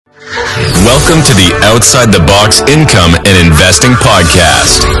Welcome to the Outside the Box Income and Investing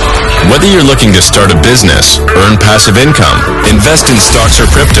Podcast. Whether you're looking to start a business, earn passive income, invest in stocks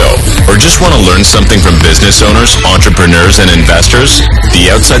or crypto, or just want to learn something from business owners, entrepreneurs, and investors, the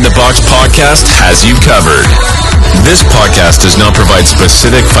Outside the Box Podcast has you covered. This podcast does not provide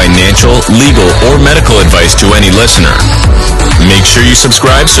specific financial, legal, or medical advice to any listener. Make sure you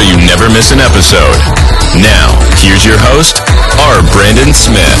subscribe so you never miss an episode. Now, here's your host, R. Brandon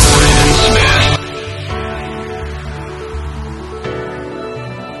Smith.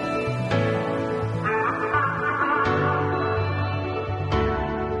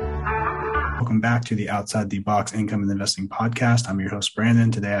 Welcome back to the Outside the Box Income and Investing Podcast. I'm your host,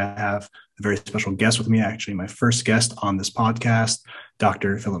 Brandon. Today I have a very special guest with me, actually my first guest on this podcast,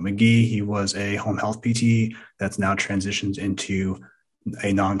 Dr. Philip McGee. He was a home health PT that's now transitioned into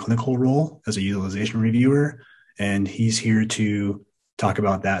a non-clinical role as a utilization reviewer, and he's here to talk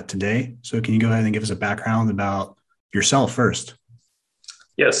about that today. So can you go ahead and give us a background about yourself first?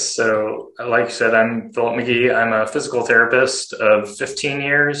 Yes. So like you said, I'm Philip McGee. I'm a physical therapist of 15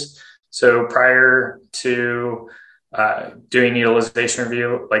 years. So prior to doing utilization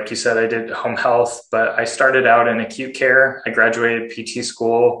review, like you said, I did home health, but I started out in acute care. I graduated PT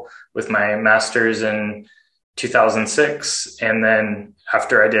school with my master's in 2006. And then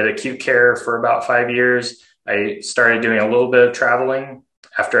after I did acute care for about 5 years, I started doing a little bit of traveling.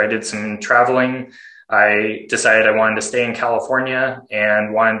 After I did some traveling, I decided I wanted to stay in California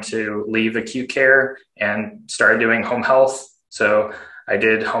and wanted to leave acute care and started doing home health. So I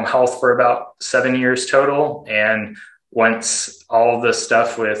did home health for about 7 years total. And once all of the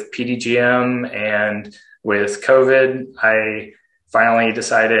stuff with PDGM and with COVID, I finally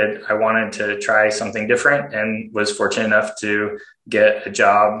decided I wanted to try something different and was fortunate enough to get a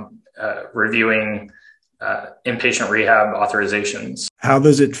job reviewing inpatient rehab authorizations. How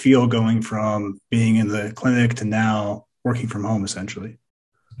does it feel going from being in the clinic to now working from home, essentially?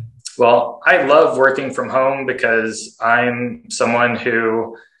 Well, I love working from home because I'm someone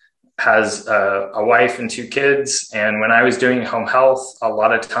who has a wife and 2 kids. And when I was doing home health, a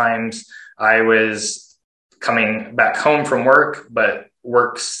lot of times I was coming back home from work, but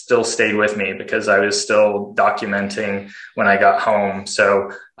work still stayed with me because I was still documenting when I got home.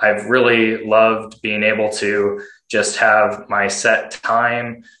 So I've really loved being able to just have my set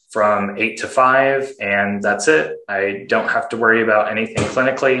time from 8 to 5, and that's it. I don't have to worry about anything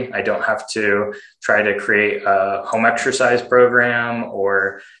clinically. I don't have to try to create a home exercise program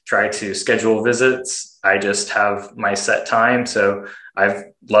or try to schedule visits. I just have my set time. So I've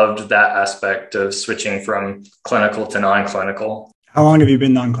loved that aspect of switching from clinical to non-clinical. How long have you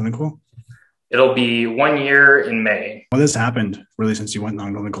been non-clinical? It'll be 1 year in May. What has happened really since you went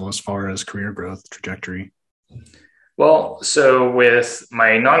non-clinical as far as career growth trajectory? Well, so with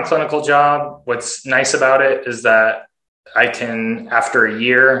my non-clinical job, what's nice about it is that I can, after a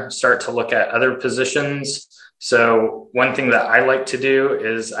year, start to look at other positions. So one thing that I like to do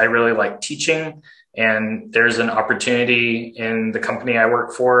is I really like teaching, and there's an opportunity in the company I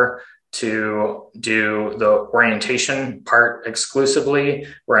work for to do the orientation part exclusively,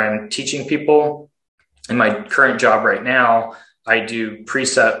 where I'm teaching people. In my current job right now, I do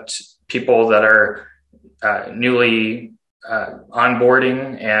precept people that are newly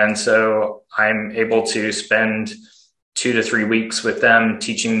onboarding. And so I'm able to spend 2 to 3 weeks with them,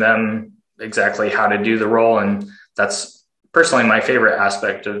 teaching them exactly how to do the role. And that's personally my favorite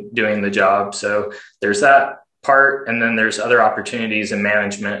aspect of doing the job. So there's that part. And then there's other opportunities in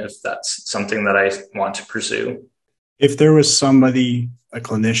management if that's something that I want to pursue. If there was somebody, a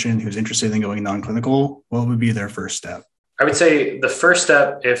clinician who's interested in going non-clinical, what would be their first step? I would say the first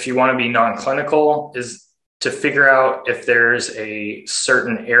step, if you want to be non-clinical, is to figure out if there's a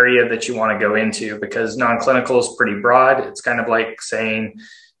certain area that you want to go into, because non-clinical is pretty broad. It's kind of like saying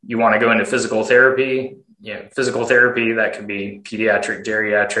you want to go into physical therapy. Physical therapy, that could be pediatric,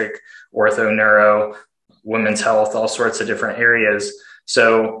 geriatric, ortho, neuro, women's health, all sorts of different areas.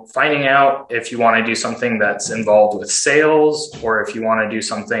 So finding out if you want to do something that's involved with sales, or if you want to do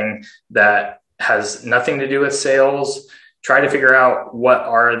something that has nothing to do with sales, try to figure out what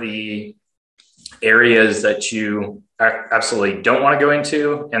are the areas that you absolutely don't want to go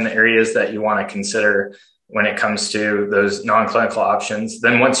into and the areas that you want to consider when it comes to those non-clinical options.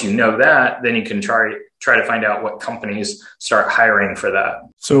 Then once you know that, then you can try to find out what companies start hiring for that.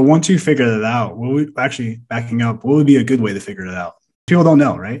 So once you figure that out, backing up, what would be a good way to figure it out? People don't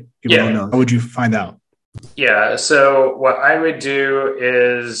know, right? People don't know. How would you find out? Yeah. So what I would do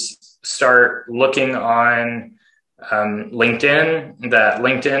is start looking on LinkedIn. That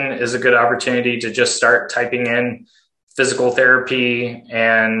LinkedIn is a good opportunity to just start typing in physical therapy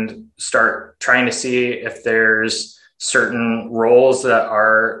and start trying to see if there's certain roles that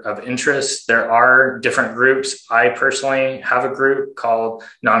are of interest. There are different groups. I personally have a group called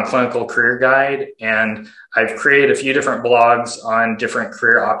Non-Clinical Career Guide, and I've created a few different blogs on different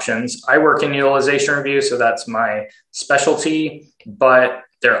career options. I work in utilization review, so that's my specialty, but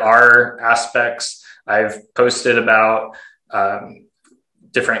there are aspects. I've posted about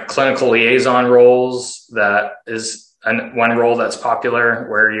different clinical liaison roles. That is one role that's popular,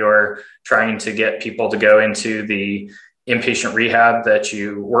 where you're trying to get people to go into the inpatient rehab that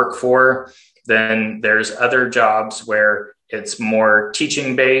you work for. Then there's other jobs where it's more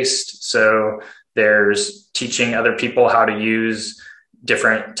teaching based. So there's teaching other people how to use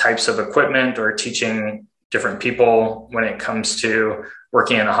different types of equipment, or teaching different people when it comes to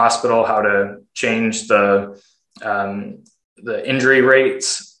working in a hospital, how to change the injury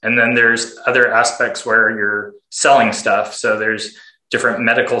rates. And then there's other aspects where you're selling stuff. So there's different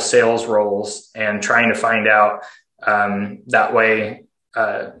medical sales roles, and trying to find out that way.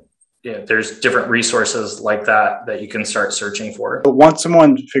 There's different resources like that you can start searching for. But once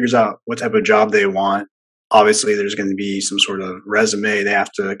someone figures out what type of job they want, obviously there's going to be some sort of resume they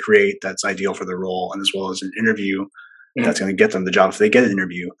have to create that's ideal for the role, and as well as an interview that's going to get them the job if they get an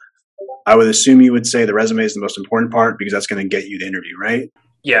interview. I would assume you would say the resume is the most important part, because that's going to get you the interview, right?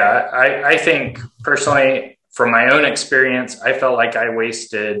 Yeah, I think personally, from my own experience, I felt like I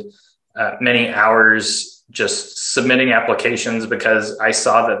wasted many hours just submitting applications because I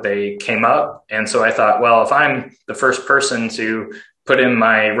saw that they came up. And so I thought, well, if I'm the first person to put in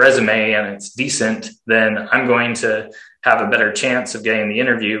my resume and it's decent, then I'm going to have a better chance of getting the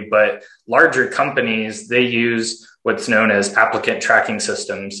interview. But larger companies, they use what's known as applicant tracking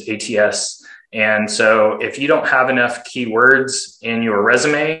systems, ATS. And so if you don't have enough keywords in your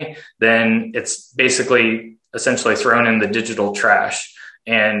resume, then it's basically essentially thrown in the digital trash.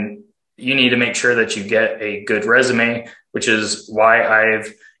 And you need to make sure that you get a good resume, which is why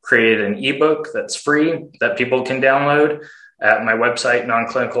I've created an ebook that's free that people can download at my website,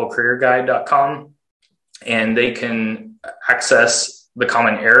 nonclinicalcareerguide.com. And they can access the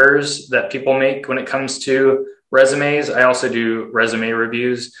common errors that people make when it comes to resumes. I also do resume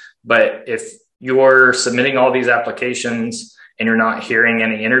reviews, but if you're submitting all these applications and you're not hearing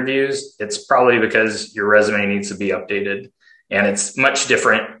any interviews, it's probably because your resume needs to be updated. And it's much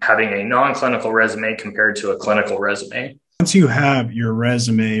different having a non-clinical resume compared to a clinical resume. Once you have your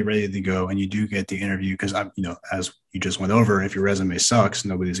resume ready to go and you do get the interview, because as you just went over, if your resume sucks,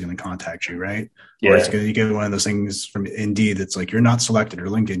 nobody's going to contact you, right? Yeah. Or it's going to get one of those things from Indeed that's like, you're not selected, or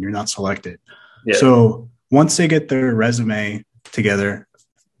LinkedIn, you're not selected. Yeah. So once they get their resume together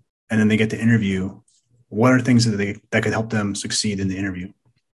and then they get the interview, what are things that could help them succeed in the interview?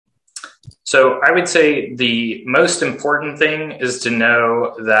 So I would say the most important thing is to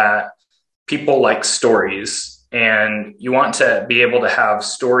know that people like stories, and you want to be able to have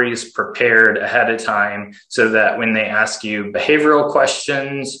stories prepared ahead of time so that when they ask you behavioral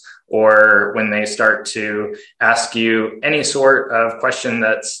questions, or when they start to ask you any sort of question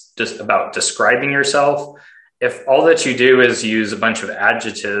that's just about describing yourself, if all that you do is use a bunch of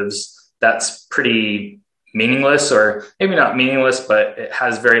adjectives, that's pretty meaningless, or maybe not meaningless, but it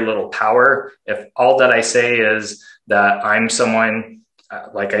has very little power. If all that I say is that I'm someone,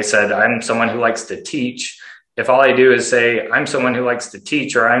 like I said, I'm someone who likes to teach. If all I do is say I'm someone who likes to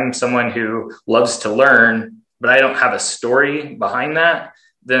teach, or I'm someone who loves to learn, but I don't have a story behind that,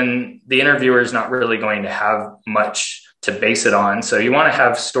 then the interviewer is not really going to have much to base it on. So you want to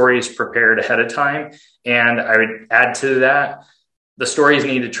have stories prepared ahead of time. And I would add to that, the stories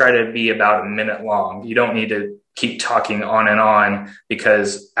need to try to be about a minute long. You don't need to keep talking on and on,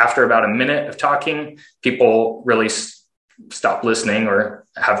 because after about a minute of talking, people really stop listening or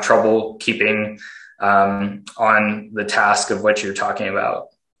have trouble keeping on the task of what you're talking about.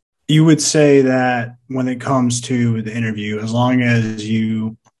 You would say that when it comes to the interview, as long as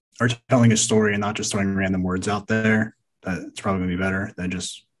you are telling a story and not just throwing random words out there, that it's probably going to be better than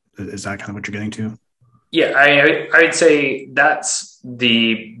just, is that kind of what you're getting to? Yeah, I would say that's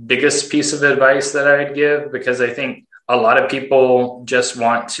the biggest piece of advice that I would give, because I think a lot of people just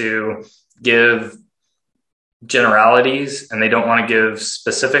want to give generalities and they don't want to give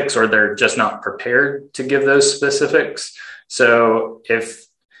specifics, or they're just not prepared to give those specifics. So if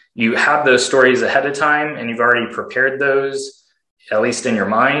you have those stories ahead of time and you've already prepared those, at least in your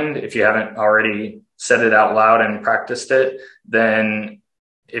mind, if you haven't already said it out loud and practiced it, then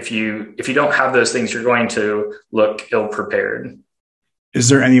if you don't have those things, you're going to look ill-prepared. Is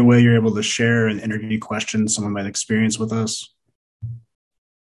there any way you're able to share an interview question someone might experience with us?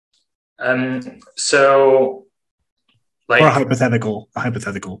 So Or hypothetical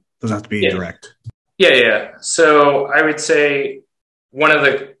doesn't have to be direct. Yeah. So I would say one of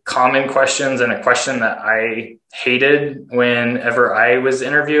the common questions, and a question that I hated whenever I was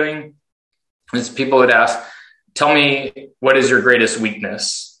interviewing, is people would ask, tell me, what is your greatest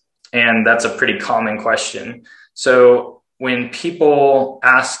weakness? And that's a pretty common question. So when people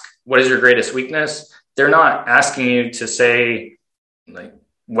ask, what is your greatest weakness? They're not asking you to say, like,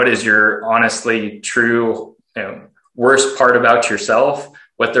 what is your honestly true, worst part about yourself?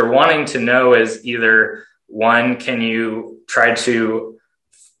 What they're wanting to know is either, one, can you try to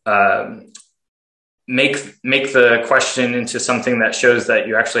make the question into something that shows that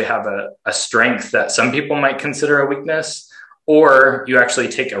you actually have a strength that some people might consider a weakness, or you actually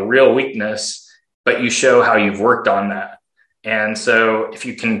take a real weakness, but you show how you've worked on that. And so if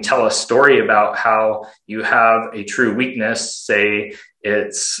you can tell a story about how you have a true weakness, say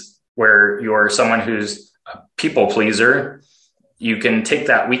it's where you're someone who's a people pleaser, you can take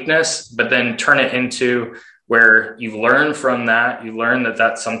that weakness, but then turn it into where you've learned from that. You learn that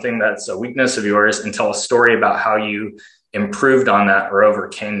that's something that's a weakness of yours, and tell a story about how you improved on that or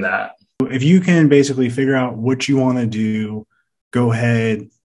overcame that. If you can basically figure out what you want to do, go ahead,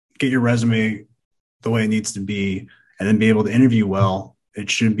 get your resume the way it needs to be, and then be able to interview well, it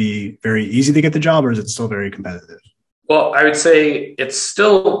should be very easy to get the job, or is it still very competitive? Well, I would say it's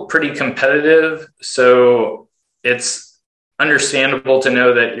still pretty competitive. So it's understandable to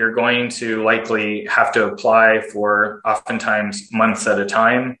know that you're going to likely have to apply for oftentimes months at a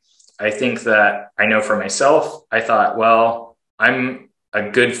time. I think that I know for myself, I thought, well, I'm a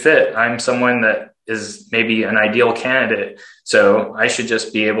good fit. I'm someone that is maybe an ideal candidate. So I should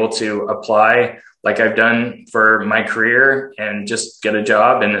just be able to apply like I've done for my career and just get a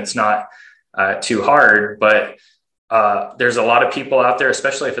job. And it's not too hard, but there's a lot of people out there,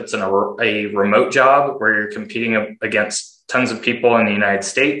 especially if it's a remote job where you're competing against tons of people in the United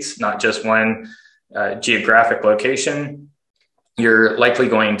States, not just one geographic location. You're likely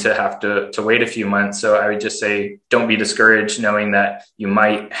going to have to wait a few months. So I would just say, don't be discouraged knowing that you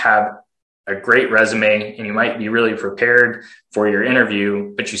might have a great resume and you might be really prepared for your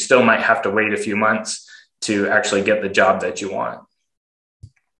interview, but you still might have to wait a few months to actually get the job that you want.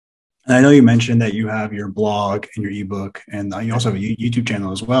 And I know you mentioned that you have your blog and your ebook, and you also have a YouTube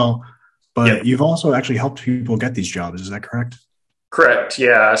channel as well, but You've also actually helped people get these jobs. Is that correct? Correct.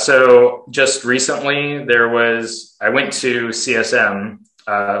 Yeah. So just recently I went to CSM,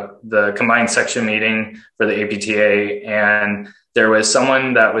 the combined section meeting for the APTA, and there was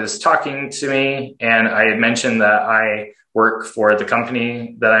someone that was talking to me, and I had mentioned that I work for the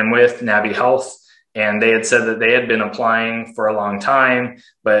company that I'm with, Nabi Health, and they had said that they had been applying for a long time,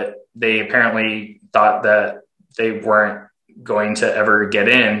 but they apparently thought that they weren't going to ever get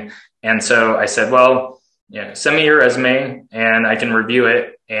in. And so I said, well, send me your resume and I can review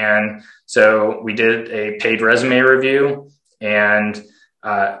it. And so we did a paid resume review and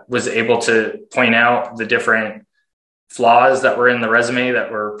was able to point out the different flaws that were in the resume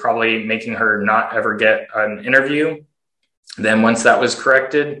that were probably making her not ever get an interview. Then once that was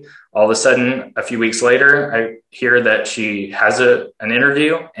corrected, all of a sudden, a few weeks later, I hear that she has an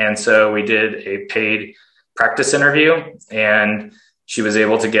interview. And so we did a paid practice interview, and she was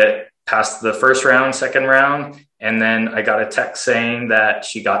able to get past the first round, second round. And then I got a text saying that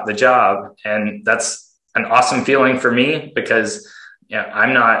she got the job. And that's an awesome feeling for me because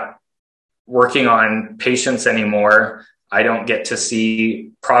I'm not working on patients anymore. I don't get to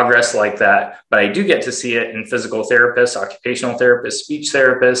see progress like that, but I do get to see it in physical therapists, occupational therapists, speech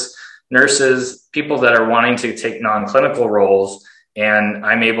therapists, nurses, people that are wanting to take non-clinical roles. And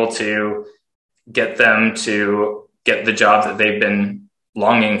I'm able to get them to get the job that they've been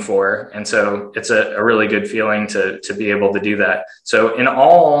longing for. And so it's a really good feeling to be able to do that. So in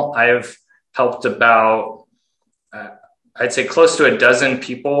all, I've helped about, I'd say close to a dozen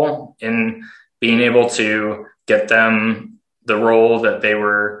people in being able to get them the role that they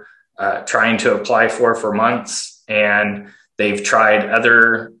were trying to apply for months. And they've tried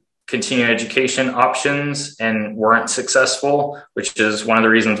other continuing education options and weren't successful, which is one of the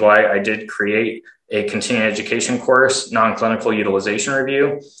reasons why I did create a continuing education course, non-clinical utilization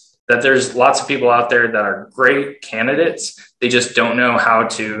review, that there's lots of people out there that are great candidates. They just don't know how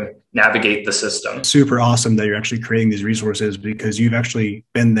to navigate the system. Super awesome that you're actually creating these resources because you've actually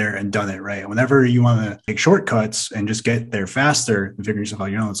been there and done it, right? Whenever you want to take shortcuts and just get there faster and figure yourself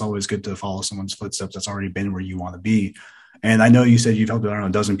out, it's always good to follow someone's footsteps that's already been where you want to be. And I know you said you've helped, a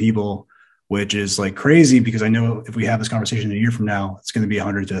dozen people, which is like crazy because I know if we have this conversation a year from now, it's going to be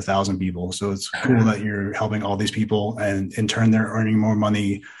 100 to 1,000 people. So it's cool that you're helping all these people and in turn, they're earning more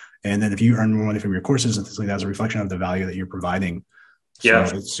money And then if you earn more money from your courses and things like that, as a reflection of the value that you're providing. So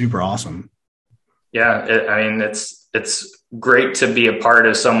it's super awesome. Yeah. It's great to be a part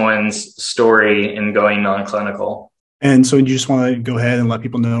of someone's story in going non-clinical. And so you just want to go ahead and let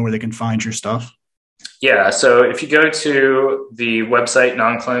people know where they can find your stuff? Yeah. So if you go to the website,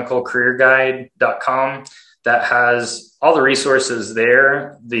 nonclinicalcareerguide.com, that has all the resources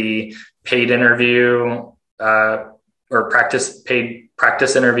there, the paid interview or paid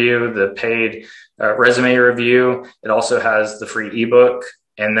practice interview, the paid resume review. It also has the free ebook.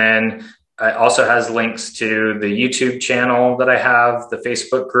 And then it also has links to the YouTube channel that I have, the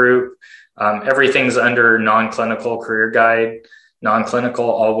Facebook group. Everything's under Non-Clinical Career Guide. Non-clinical,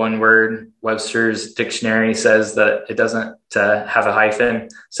 all one word. Webster's dictionary says that it doesn't have a hyphen.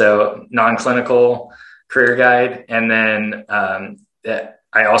 So Non-Clinical Career Guide. And then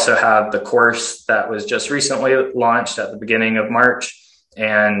I also have the course that was just recently launched at the beginning of March.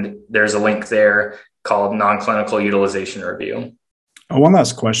 And there's a link there called Non-Clinical Utilization Review. One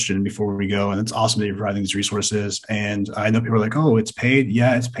last question before we go, and it's awesome that you're providing these resources. And I know people are like, oh, it's paid.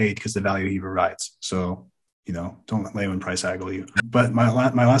 Yeah, it's paid because the value he provides. So, don't let anyone price haggle you. But my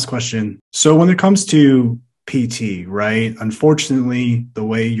last question. So when it comes to PT, right? Unfortunately, the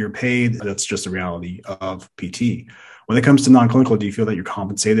way you're paid, that's just the reality of PT. When it comes to non-clinical, do you feel that you're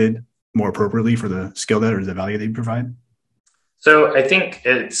compensated more appropriately for the skill that or the value that you provide? So I think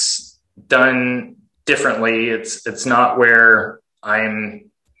it's done differently. It's not where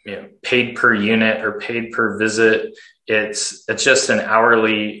I'm paid per unit or paid per visit. It's just an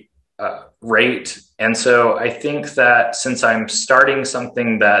hourly rate. And so I think that since I'm starting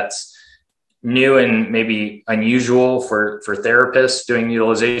something that's new and maybe unusual for therapists, doing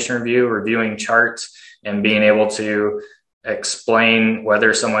utilization review, reviewing charts, and being able to explain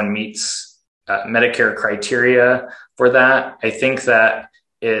whether someone meets Medicare criteria for that, I think that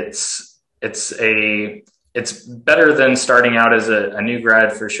it's better than starting out as a new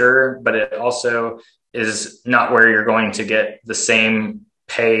grad for sure, but it also is not where you're going to get the same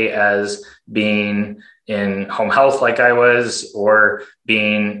pay as being in home health like I was, or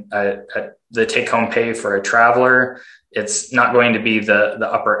being the take-home pay for a traveler. It's not going to be the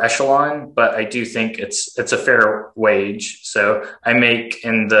upper echelon, but I do think it's a fair wage. So I make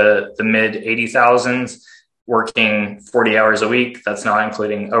in the mid 80,000s working 40 hours a week. That's not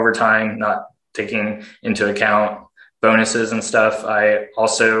including overtime, not taking into account bonuses and stuff. I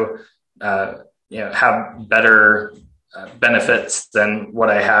also, have better benefits than what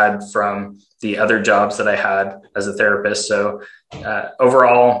I had from the other jobs that I had as a therapist. So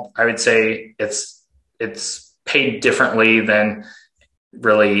overall, I would say it's paid differently than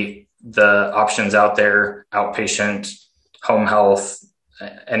really the options out there: outpatient, home health,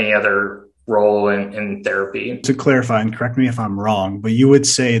 any other role in therapy. To clarify, and correct me if I'm wrong, but you would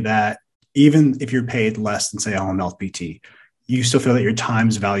say that even if you're paid less than, say, a home health PT, you still feel that your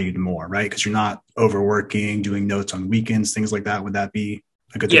time's valued more, right? Because you're not overworking, doing notes on weekends, things like that. Would that be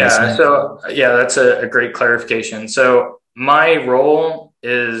a good thing to say? So that's a great clarification. So my role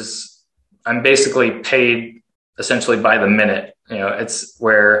is I'm basically paid essentially by the minute. It's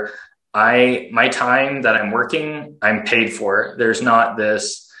where my time that I'm working, I'm paid for. There's not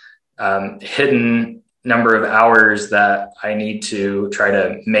this hidden number of hours that I need to try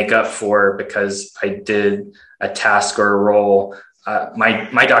to make up for because I did a task or a role.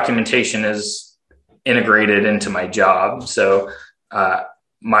 My documentation is integrated into my job. So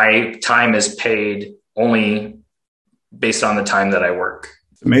my time is paid only based on the time that I work.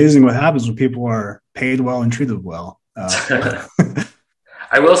 It's amazing what happens when people are paid well and treated well.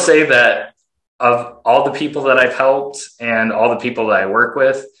 I will say that of all the people that I've helped and all the people that I work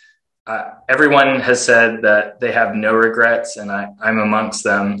with, everyone has said that they have no regrets, and I'm amongst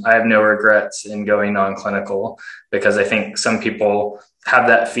them. I have no regrets in going non-clinical because I think some people have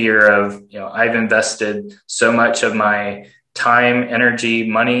that fear of, I've invested so much of my time, energy,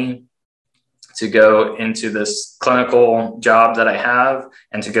 money to go into this clinical job that I have,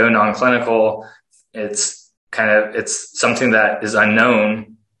 and to go non-clinical, it's something that is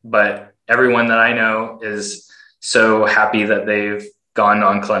unknown, but everyone that I know is so happy that they've gone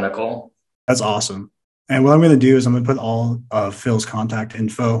non-clinical. That's awesome. And what I'm going to do is I'm going to put all of Phil's contact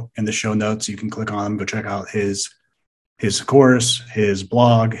info in the show notes. You can click on them, go check out his course, his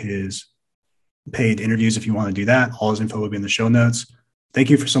blog, his paid interviews. If you want to do that, all his info will be in the show notes. Thank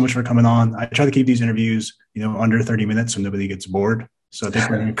you so much for coming on. I try to keep these interviews, under 30 minutes so nobody gets bored. So I think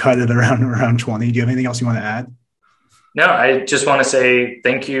we're going to cut it around 20. Do you have anything else you want to add? No, I just want to say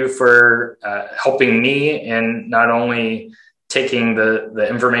thank you for helping me in not only taking the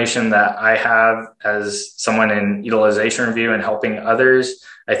information that I have as someone in utilization review and helping others.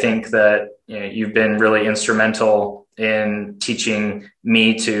 I think that you've been really instrumental in teaching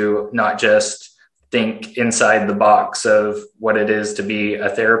me to not just think inside the box of what it is to be a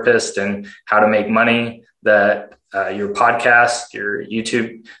therapist and how to make money, that your podcast, your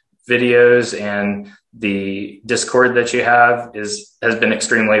YouTube videos, and the Discord that you have has been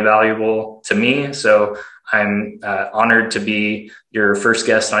extremely valuable to me. So I'm honored to be your first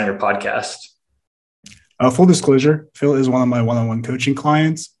guest on your podcast. Full disclosure, Phil is one of my one-on-one coaching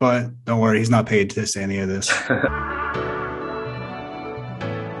clients, but don't worry, he's not paid to say any of this.